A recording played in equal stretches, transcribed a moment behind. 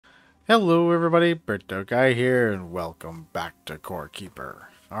Hello everybody, Burnedoutguy here, and welcome back to Core Keeper.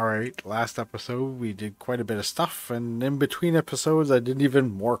 Alright, last episode we did quite a bit of stuff, and in between episodes I did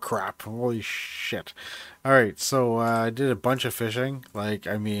even more crap. Holy shit. Alright, so I did a bunch of fishing,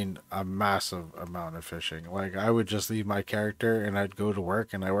 a massive amount of fishing. Like, I would just leave my character and I'd go to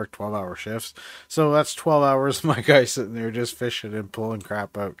work, and I work 12-hour shifts. So that's 12 hours of my guy sitting there just fishing and pulling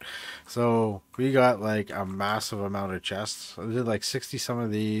crap out. So we got like a massive amount of chests. I did like 60 some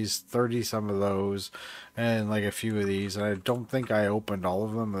of these, 30 some of those, and like a few of these. And I don't think I opened all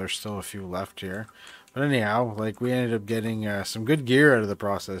of them. There's still a few left here. But anyhow, like we ended up getting some good gear out of the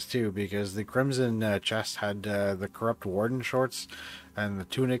process too, because the Crimson chest had the Corrupt Warden shorts and the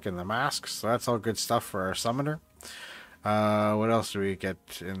tunic and the mask. So that's all good stuff for our summoner. What else do we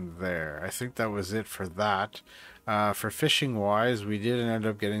get in there? I think that was it for that. For fishing wise, we did end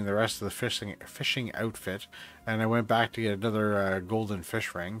up getting the rest of the fishing outfit, and I went back to get another golden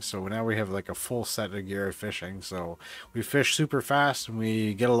fish ring. So now we have like a full set of gear of fishing. So we fish super fast and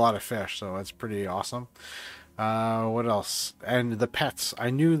we get a lot of fish. So that's pretty awesome. What else? And the pets.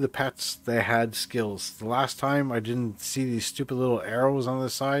 I knew the pets, they had skills. The last time I didn't see these stupid little arrows on the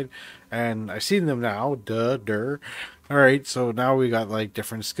side, and I seen them now. Duh. Alright, so now we got like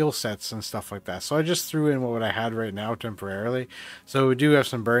different skill sets and stuff like that. So I just threw in what I had right now temporarily. So we do have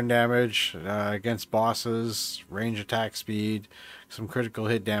some burn damage against bosses, range attack speed, some critical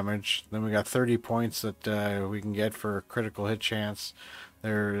hit damage. Then we got 30 points that we can get for critical hit chance.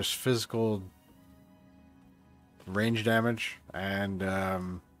 There's physical range damage and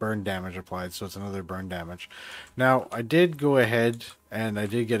burn damage applied, so it's another burn damage. Now I did go ahead and I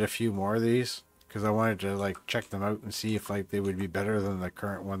did get a few more of these because I wanted to like check them out and see if like they would be better than the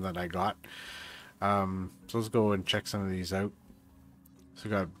current one that I got. So let's go and check some of these out. So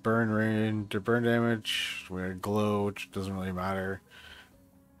we got burn range, burn damage, we got glow, which doesn't really matter.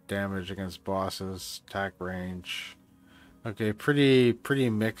 Damage against bosses, attack range. Okay, pretty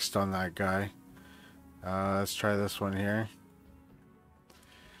mixed on that guy. Let's try this one here.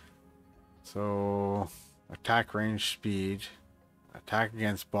 So, attack range speed, attack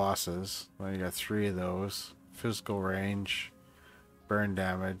against bosses. Well, you got 3 of those. Physical range, burn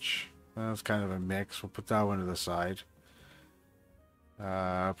damage. That's kind of a mix. We'll put that one to the side.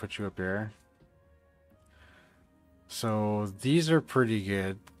 I'll put you up here. So these are pretty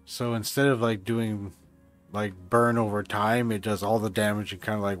good. So instead of like doing like burn over time, it does all the damage in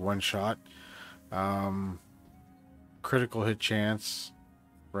kind of like one shot. Critical hit chance,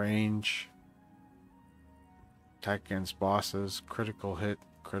 range, attack against bosses, critical hit,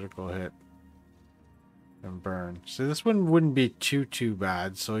 and burn. So this one wouldn't be too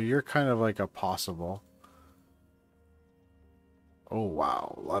bad. So you're kind of like a possible. Oh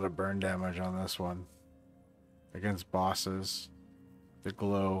wow, a lot of burn damage on this one. Against bosses, the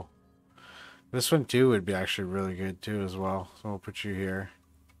glow. This one too would be actually really good too as well. So we'll put you here.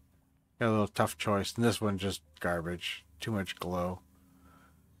 Got a little tough choice. And this one just garbage. Too much glow.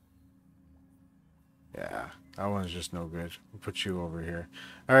 Yeah, that one's just no good. We'll put you over here.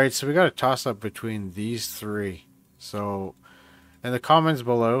 Alright, so we got a toss up between these 3. So in the comments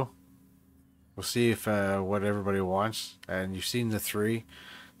below, we'll see if what everybody wants. And you've seen the 3.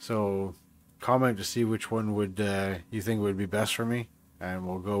 So comment to see which one would you think would be best for me. And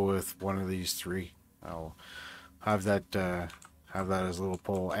we'll go with one of these 3. I'll have that as a little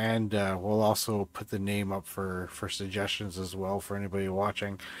poll, and we'll also put the name up for suggestions as well for anybody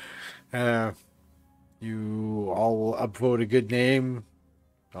watching. You all will upvote a good name.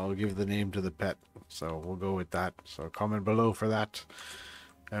 I'll give the name to the pet, so we'll go with that. So comment below for that,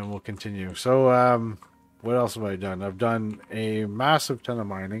 and we'll continue. So what else have I done? I've done a massive ton of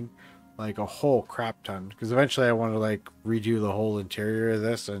mining, like a whole crap ton, because eventually I want to like redo the whole interior of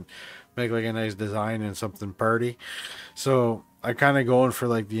this and make like a nice design and something pretty. So I kind of going for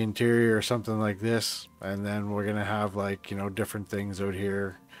like the interior or something like this, and then we're gonna have like, you know, different things out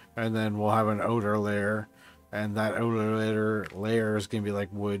here, and then we'll have an outer layer, and that outer layer is gonna be like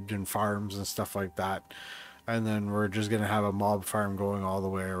wood and farms and stuff like that, and then we're just gonna have a mob farm going all the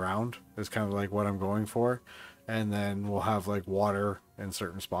way around. It's kind of like what I'm going for, and then we'll have like water in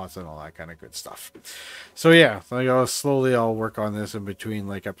certain spots and all that kind of good stuff. So yeah, like I'll work on this in between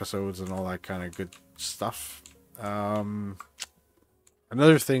like episodes and all that kind of good stuff.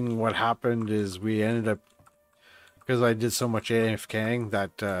 Another thing, what happened is we ended up, because I did so much AFKing,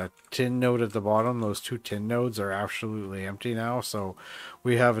 that tin node at the bottom, those 2 tin nodes are absolutely empty now. So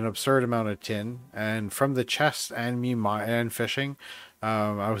we have an absurd amount of tin, and from the chest and fishing,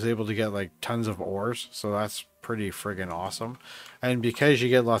 I was able to get like tons of ores. So that's pretty friggin' awesome. And because you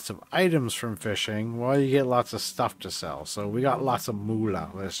get lots of items from fishing, well, you get lots of stuff to sell. So we got lots of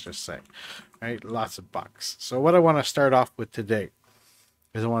moolah, let's just say. Right? Lots of bucks. So what I want to start off with today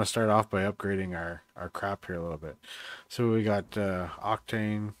is I want to start off by upgrading our crap here a little bit. So we got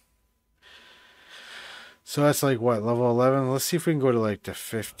octane. So that's like what, level 11? Let's see if we can go to like to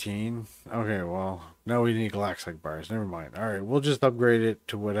 15. Okay, well, now we need galactic bars. Never mind. All right, we'll just upgrade it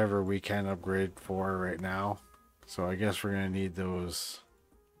to whatever we can upgrade for right now. So I guess we're going to need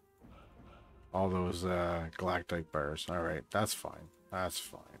all those galactic bars. All right, that's fine. That's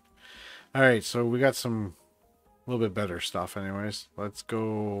fine. All right, so we got some a little bit better stuff anyways. Let's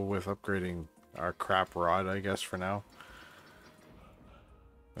go with upgrading our crap rod, I guess, for now.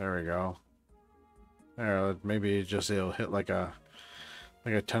 There we go. There, maybe just it'll hit like a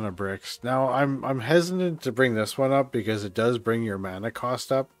ton of bricks. Now I'm hesitant to bring this one up because it does bring your mana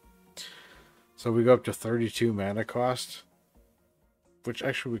cost up. So we go up to 32 mana cost, which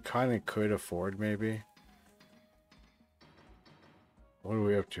actually we kind of could afford maybe. What are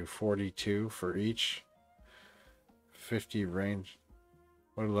we up to? 42 for each. 50 range.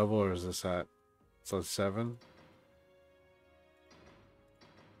 What level is this at? So it's 7.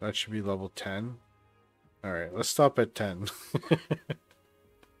 That should be level 10. Alright, let's stop at 10.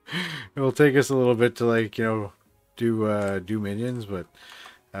 It'll take us a little bit to, like, you know, do minions, but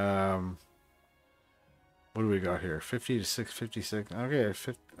what do we got here? 50 to 656. Okay,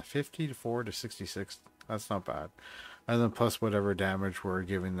 54 to 66. That's not bad. And then plus whatever damage we're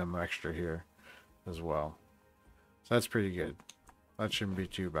giving them extra here as well. So that's pretty good. That shouldn't be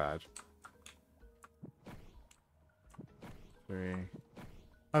too bad. 3.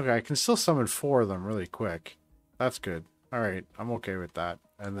 Okay, I can still summon 4 of them really quick. That's good. Alright, I'm okay with that.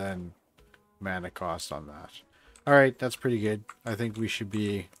 And then mana cost on that. Alright, that's pretty good. I think we should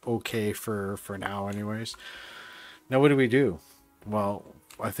be okay for now anyways. Now what do we do? Well,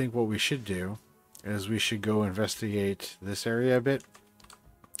 I think what we should do is we should go investigate this area a bit.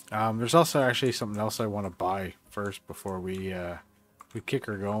 There's also actually something else I want to buy first before we kick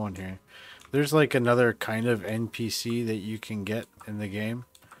her going here. There's like another kind of NPC that you can get in the game.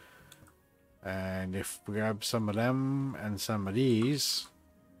 And if we grab some of them and some of these,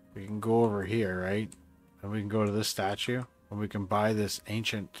 we can go over here, right? And we can go to this statue and we can buy this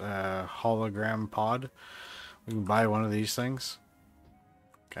ancient hologram pod. We can buy one of these things.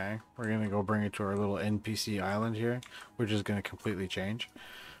 Okay, we're going to go bring it to our little NPC island here, which is going to completely change.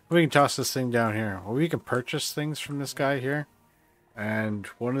 We can toss this thing down here. Well, we can purchase things from this guy here. And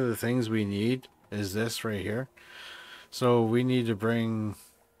one of the things we need is this right here. So we need to bring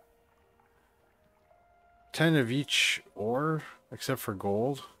 10 of each ore, except for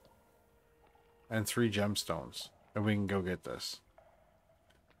gold, and 3 gemstones. And we can go get this.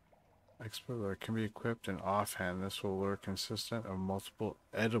 Explorer can be equipped in offhand. This will lure consistent of multiple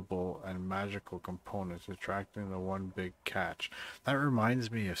edible and magical components, attracting the one big catch. That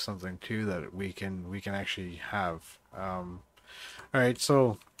reminds me of something too that we can actually have. Alright,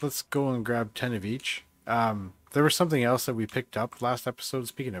 so let's go and grab 10 of each. There was something else that we picked up last episode,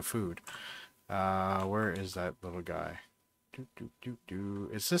 speaking of food. Where is that little guy?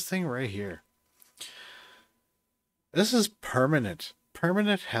 It's this thing right here. This is permanent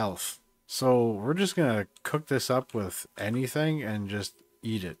health. So we're just gonna cook this up with anything and just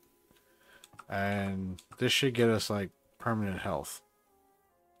eat it. And this should get us like permanent health.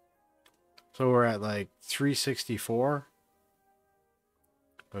 So we're at like 364.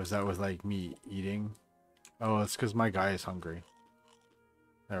 Or is that with like me eating? Oh, it's because my guy is hungry.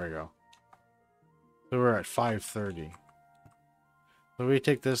 There we go. So we're at 530. So we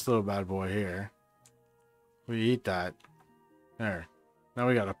take this little bad boy here. We eat that. There. Now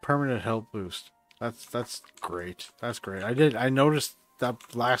we got a permanent health boost. That's great. That's great. I noticed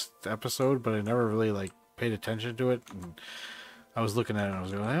that last episode, but I never really like paid attention to it. And I was looking at it and I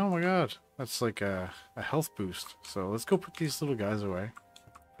was like, oh my god, that's like a health boost. So let's go put these little guys away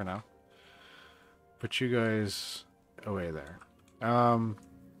for now. Put you guys away there.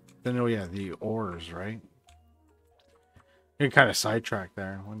 Then oh yeah, the ores, right? You're kind of sidetracked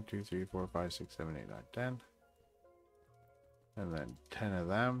there. 1, 2, 3, 4, 5, 6, 7, 8, 9, 10. And then 10 of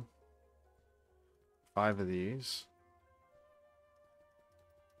them. 5 of these.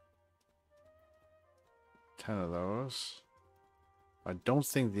 10 of those. I don't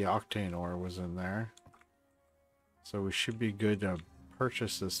think the octane ore was in there. So we should be good to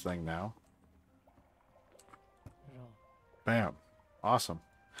purchase this thing now. Bam. Awesome.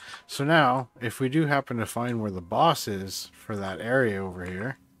 So now, if we do happen to find where the boss is for that area over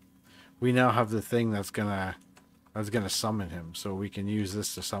here, we now have the thing that's gonna summon him. So we can use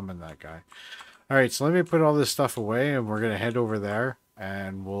this to summon that guy. Alright, so let me put all this stuff away and we're gonna head over there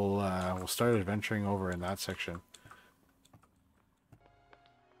and we'll start adventuring over in that section.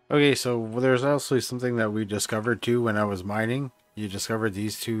 Okay, so there's also something that we discovered too when I was mining. You discovered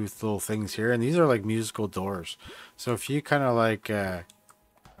these two little things here, and these are like musical doors. So if you kind of like, how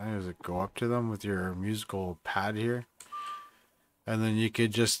does it go up to them with your musical pad here? And then you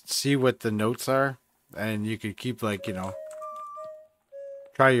could just see what the notes are, and you could keep like, you know,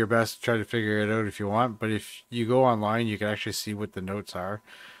 try your best to try to figure it out if you want. But if you go online, you can actually see what the notes are.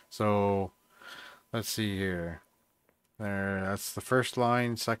 So let's see here. There, that's the first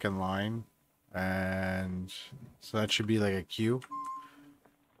line, second line, and so that should be like a Q.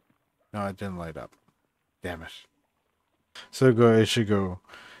 No, it didn't light up. Damn it. So go. It should go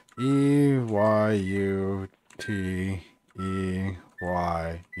EYUTEYU,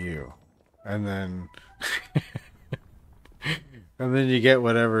 and then and then you get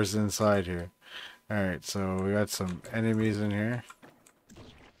whatever's inside here. All right, so we got some enemies in here,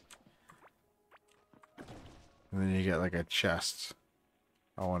 and then you get like a chest.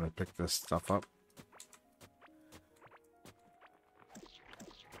 I want to pick this stuff up.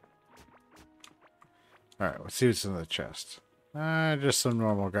 Alright, let's see what's in the chest. Just some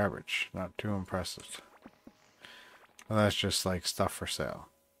normal garbage. Not too impressive. And that's just like stuff for sale.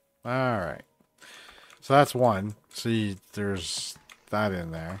 Alright. So that's one. See, there's that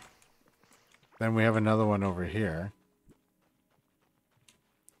in there. Then we have another one over here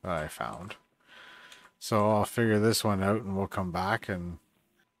that I found. So I'll figure this one out and we'll come back and...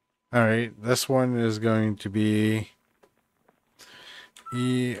 Alright, this one is going to be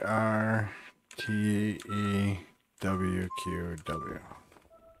ERTEWQW.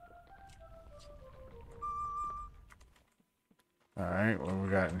 Alright, what we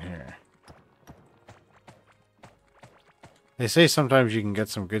got in here? They say sometimes you can get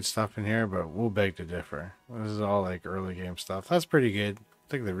some good stuff in here, but we'll beg to differ. This is all like early game stuff. That's pretty good. I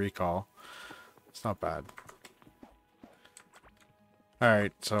think the recall. It's not bad.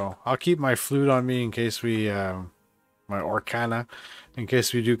 Alright, so I'll keep my flute on me in case we, my Orcana, in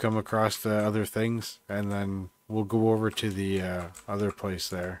case we do come across the other things, and then we'll go over to the other place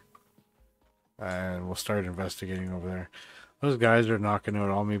there, and we'll start investigating over there. Those guys are knocking out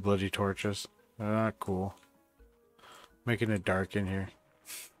all me bloody torches. They're not cool. Making it dark in here.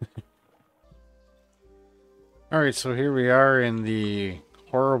 Alright, so here we are in the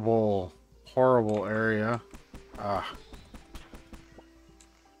horrible, horrible area.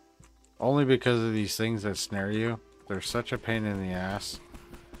 Only because of these things that snare you. They're such a pain in the ass.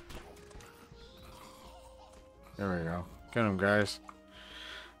 There we go. Get them, guys.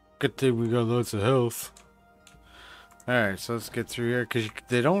 Good thing we got lots of health. Alright, so let's get through here. Because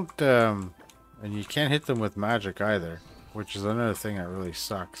they don't, and you can't hit them with magic either. Which is another thing that really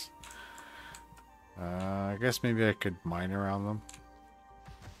sucks. I guess maybe I could mine around them.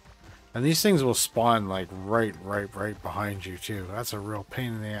 And these things will spawn like right behind you too. That's a real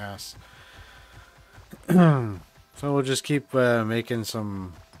pain in the ass. So we'll just keep making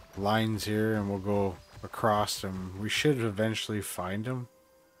some lines here and we'll go across them. We should eventually find them.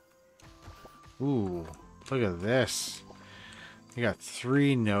 Ooh, look at this. You got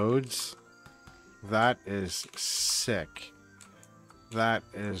 3 nodes. That is sick. That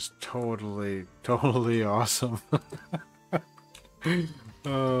is totally awesome.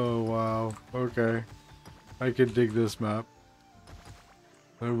 Oh, wow. Okay. I can dig this map.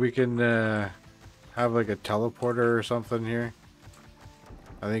 We can have like a teleporter or something here.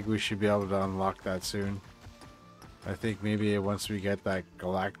 I think we should be able to unlock that soon. I think maybe once we get that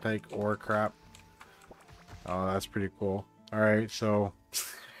galactite ore crap. Oh, that's pretty cool. Alright, so...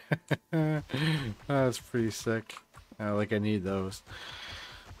 That's pretty sick. Like I need those.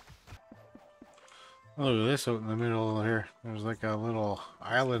 Oh, look at this out in the middle here. There's like a little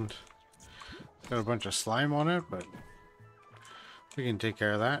island. It's got a bunch of slime on it, but we can take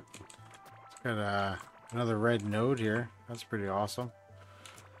care of that. It's got another red node here. That's pretty awesome.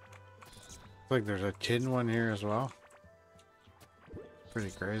 Looks like there's a tin one here as well.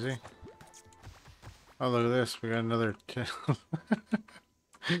 Pretty crazy. Oh, look at this. We got another tin.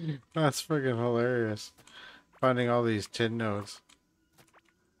 That's freaking hilarious. Finding all these tin nodes.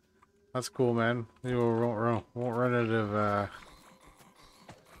 That's cool, man. We won't run out of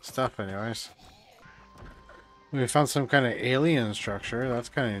stuff anyways. We found some kind of alien structure. That's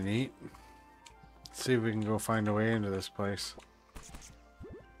kind of neat. Let's see if we can go find a way into this place.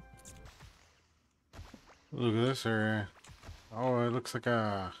 Look at this area. Oh, it looks like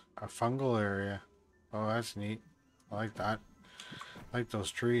a fungal area. Oh, that's neat. I like that. I like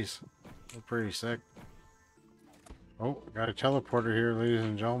those trees. They're pretty sick. Oh, got a teleporter here, ladies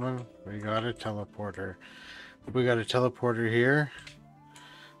and gentlemen. We got a teleporter. We got a teleporter here.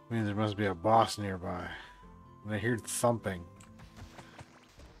 Means there must be a boss nearby. And I hear thumping.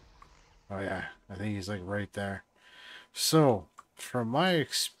 Oh yeah, I think he's like right there. So, from my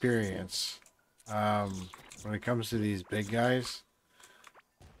experience, when it comes to these big guys,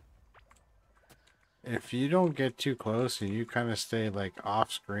 if you don't get too close and you kind of stay like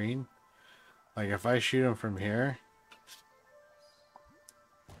off screen, like if I shoot him from here,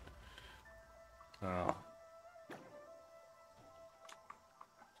 oh,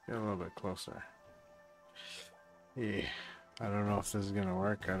 get a little bit closer. Yeah, I don't know if this is gonna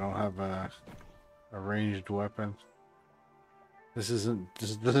work. I don't have a ranged weapon. This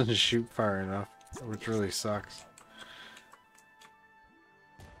doesn't shoot far enough, which really sucks.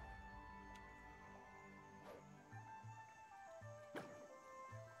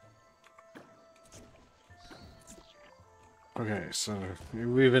 Okay, so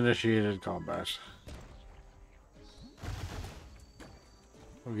we've initiated combat.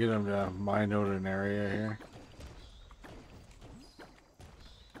 We'll get him to mine out an area here.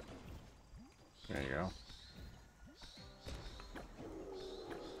 There you go.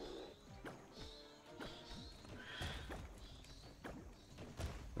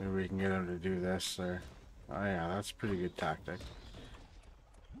 Maybe we can get him to do this or... Oh yeah, that's a pretty good tactic.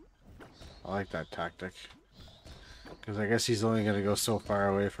 I like that tactic. Because I guess he's only going to go so far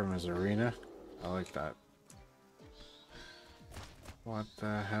away from his arena. I like that. What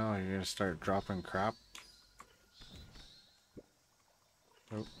the hell? You're going to start dropping crap?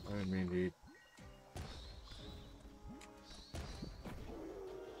 Oh, I didn't mean to eat.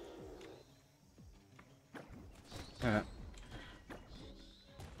 Yeah.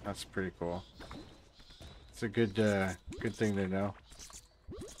 That's pretty cool. It's a good good thing to know.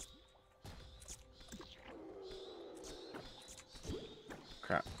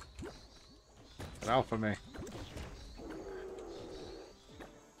 Crap. Get off of me.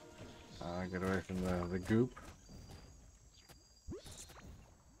 Get away from the goop.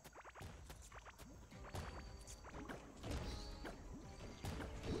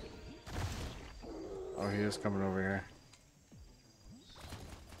 Oh, he is coming over here.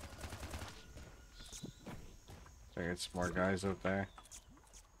 I get some more guys out there.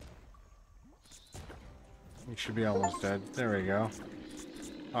 He should be almost dead. There we go.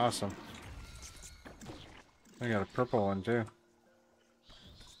 Awesome. I got a purple one too.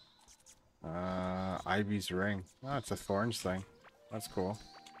 Ivy's ring. Oh, it's a thorns thing. That's cool.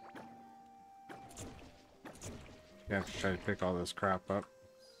 You have to try to pick all this crap up.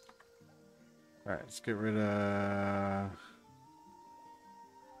 Alright, let's get rid of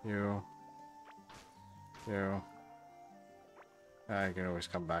you. You. I can always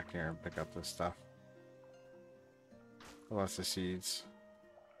come back here and pick up this stuff. Lots of seeds.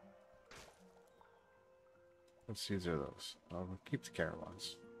 What seeds are those? I'll keep the carrot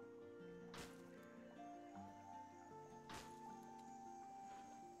ones.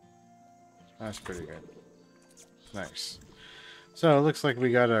 That's pretty good. Nice. So it looks like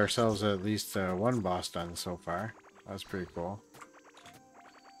we got ourselves at least one boss done so far. That's pretty cool.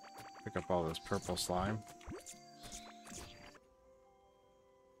 Pick up all this purple slime.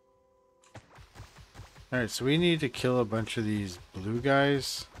 Alright, so we need to kill a bunch of these blue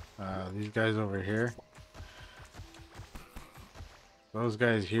guys. These guys over here. Those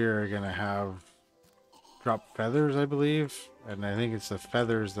guys here are going to have drop feathers, I believe. And I think it's the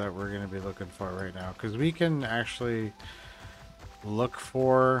feathers that we're going to be looking for right now. Because we can actually look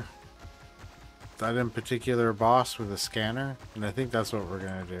for that in particular boss with a scanner. And I think that's what we're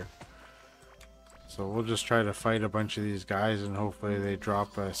going to do. So we'll just try to fight a bunch of these guys and hopefully they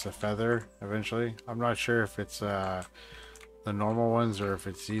drop us a feather eventually. I'm not sure if it's the normal ones or if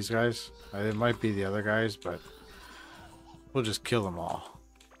it's these guys. It might be the other guys, but we'll just kill them all.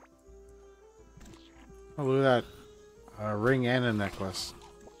 Oh, look at that. A ring and a necklace.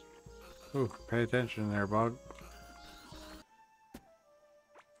 Ooh, pay attention there, Bog.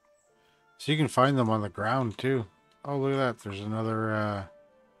 So you can find them on the ground too. Oh, look at that. There's another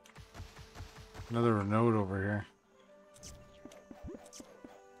node over here.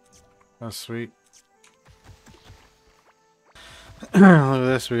 That's sweet. Look at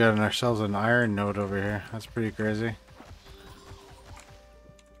this. We got ourselves an iron node over here. That's pretty crazy.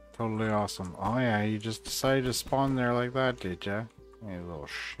 Totally awesome. Oh yeah, you just decided to spawn there like that, did ya? You little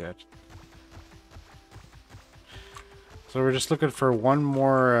shit. So we're just looking for one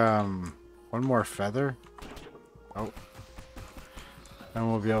more feather. Oh. And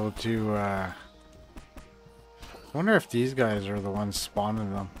we'll be able to, I wonder if these guys are the ones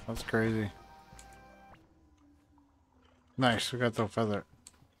spawning them. That's crazy. Nice, we got the feather.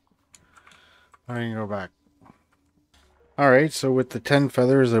 I can go back. Alright, so with the 10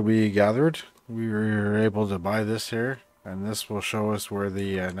 feathers that we gathered, we were able to buy this here. And this will show us where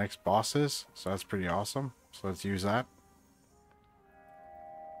the next boss is. So that's pretty awesome. So let's use that.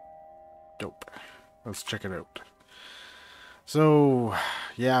 Dope. Let's check it out. So,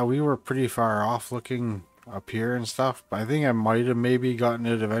 yeah, we were pretty far off looking up here and stuff. I think I might have maybe gotten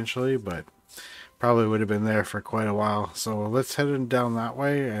it eventually, but probably would have been there for quite a while. So let's head down that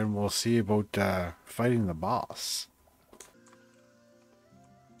way and we'll see about fighting the boss.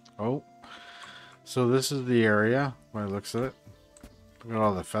 Oh, so this is the area by the looks of it. Look at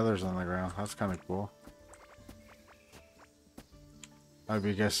all the feathers on the ground. That's kind of cool. That'd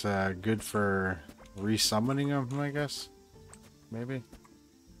be, I guess, good for resummoning them, I guess. Maybe.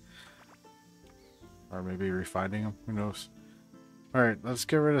 Or maybe refining them. Who knows? Alright, let's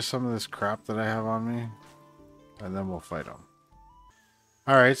get rid of some of this crap that I have on me. And then we'll fight them.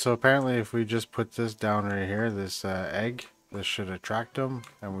 Alright, so apparently if we just put this down right here, this egg, this should attract them.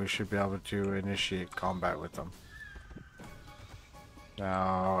 And we should be able to initiate combat with them.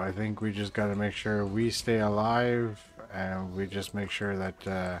 Now, I think we just got to make sure we stay alive. And we just make sure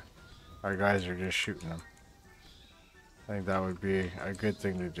that our guys are just shooting them. I think that would be a good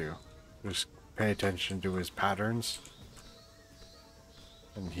thing to do. Just pay attention to his patterns.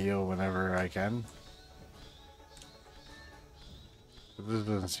 And heal whenever I can. But this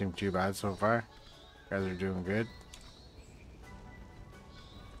doesn't seem too bad so far. Guys are doing good.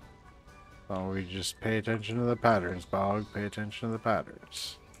 So we just pay attention to the patterns, Bog. Pay attention to the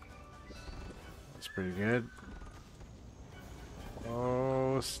patterns. That's pretty good.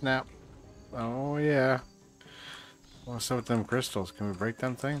 Oh, snap. Oh, yeah. What's up with them crystals? Can we break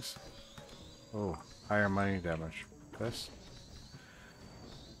them things? Oh, higher money damage. This?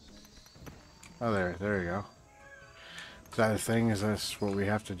 Oh, there you go. Is that a thing? Is this what we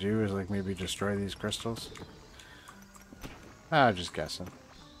have to do? Is like maybe destroy these crystals? Ah, just guessing.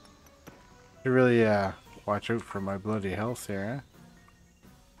 To really watch out for my bloody health here,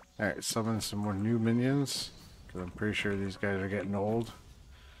 eh? Alright, summon some more new minions. Because I'm pretty sure these guys are getting old.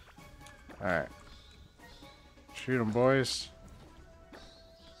 Alright. Shoot them, boys.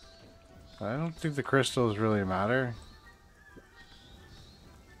 I don't think the crystals really matter.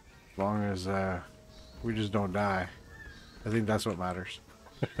 As long as we just don't die. I think that's what matters.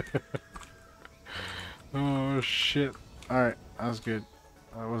 Oh, shit. Alright, that was good.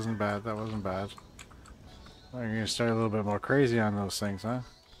 That wasn't bad. That wasn't bad. Well, you're going to start a little bit more crazy on those things, huh?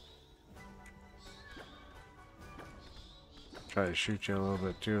 Try to shoot you a little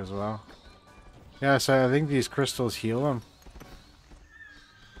bit too as well. Yeah, so I think these crystals heal them.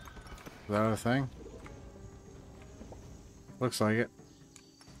 Is that a thing? Looks like it.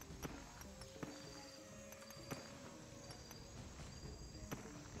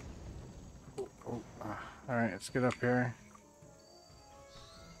 Alright, let's get up here.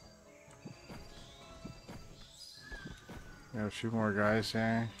 Got a few more guys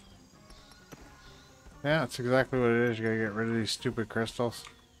here. Yeah, that's exactly what it is. You gotta get rid of these stupid crystals.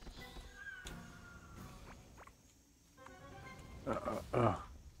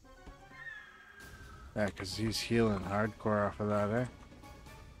 Yeah, because he's healing hardcore off of that, eh?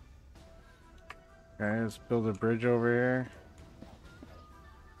 Okay, let's build a bridge over here.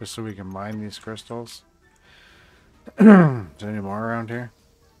 Just so we can mine these crystals. Is there any more around here?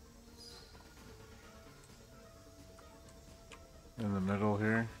 In the middle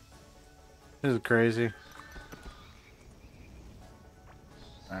here. This is crazy.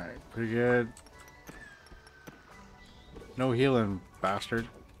 Alright, pretty good. No healing, bastard.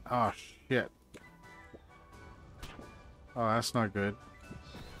 Oh, shit. Oh, that's not good.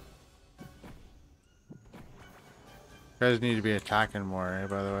 You guys need to be attacking more, eh,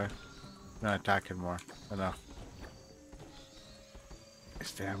 by the way. Not attacking more. Enough.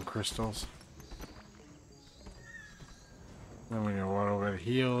 These damn crystals. Then we go over to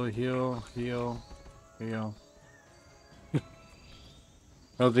heal. I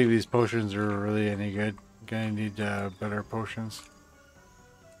don't think these potions are really any good. Gonna need better potions.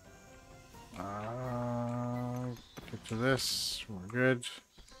 Get to this. We're good.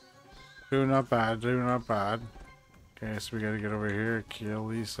 Do not bad. Do not bad. Okay, so we gotta get over here. Kill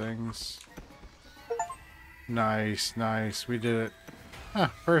these things. Nice, nice. We did it.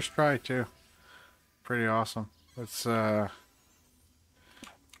 Ah, first try too. Pretty awesome. Let's oh,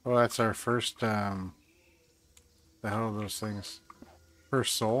 that's our first the hell are those things?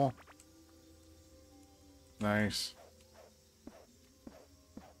 First soul. Nice.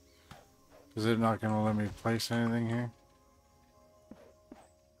 Is it not gonna let me place anything here?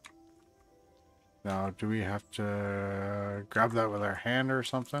 Now, do we have to grab that with our hand or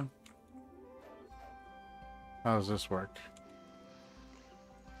something? How does this work?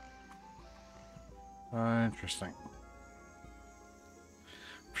 Interesting.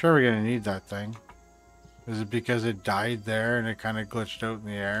 I'm sure we're gonna need that thing. Is it because it died there and it kind of glitched out in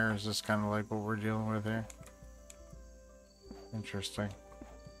the air? Is this kind of like what we're dealing with here? Interesting.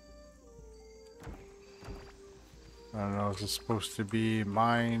 I don't know. Is it supposed to be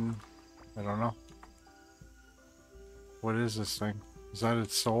mine? I don't know. What is this thing? Is that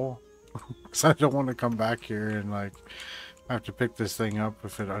its soul? Because I don't want to come back here and like have to pick this thing up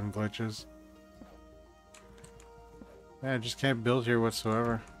if it unglitches. Yeah, I just can't build here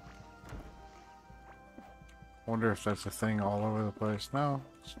whatsoever. Wonder if that's a thing all over the place. No,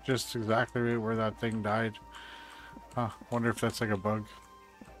 it's just exactly where that thing died. Huh, wonder if that's like a bug.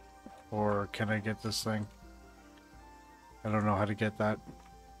 Or can I get this thing? I don't know how to get that.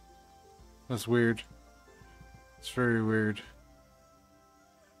 That's weird. It's very weird.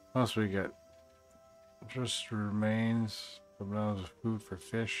 What else we get? Just remains. Of food for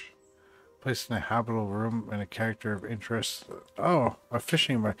fish. Placed in a habitable room and a character of interest. Oh, a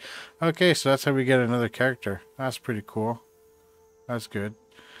fishing boat. Okay, so that's how we get another character. That's pretty cool. That's good.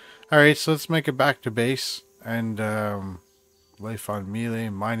 Alright, so let's make it back to base. And life on melee,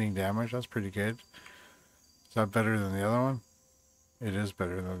 mining damage. That's pretty good. Is that better than the other one? It is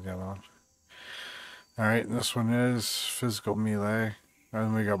better than the other one. Alright, and this one is physical melee.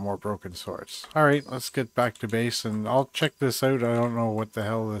 And we got more broken swords. Alright, let's get back to base and I'll check this out. I don't know what the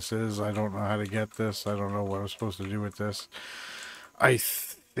hell this is. I don't know how to get this. I don't know what I'm supposed to do with this. I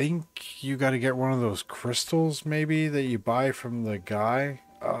think you got to get one of those crystals maybe that you buy from the guy.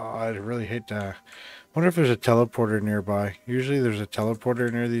 I'd really hate to... wonder if there's a teleporter nearby. Usually there's a teleporter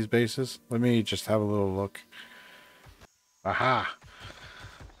near these bases. Let me just have a little look. Aha!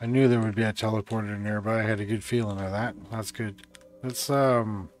 I knew there would be a teleporter nearby. I had a good feeling of that. That's good. Let's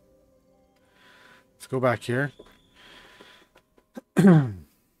go back here. I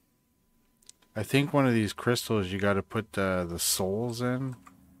think one of these crystals you got to put the souls in.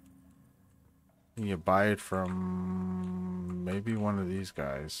 You buy it from maybe one of these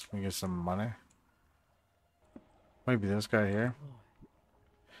guys. We get some money. Maybe this guy here.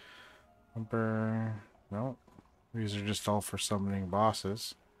 Number... no. These are just all for summoning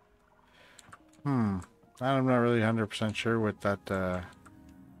bosses. I'm not really 100% sure what that,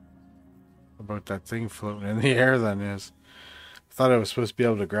 about that thing floating in the air then is. I thought I was supposed to be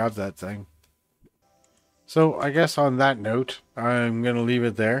able to grab that thing. So, I guess on that note, I'm going to leave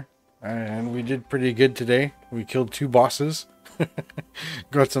it there. And we did pretty good today. We killed 2 bosses.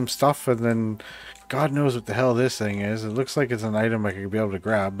 Got some stuff, and then God knows what the hell this thing is. It looks like it's an item I could be able to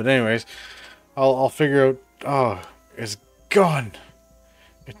grab. But anyways, I'll figure out... oh, it's gone.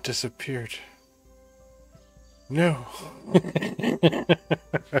 It disappeared. No.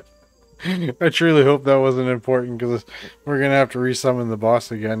 I truly hope that wasn't important, because we're going to have to resummon the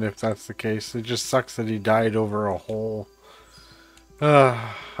boss again if that's the case. It just sucks that he died over a hole.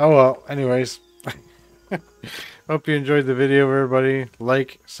 Oh well, anyways. Hope you enjoyed the video, everybody.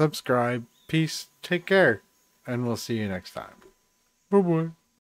 Like, subscribe, peace, take care, and we'll see you next time. Bye-bye.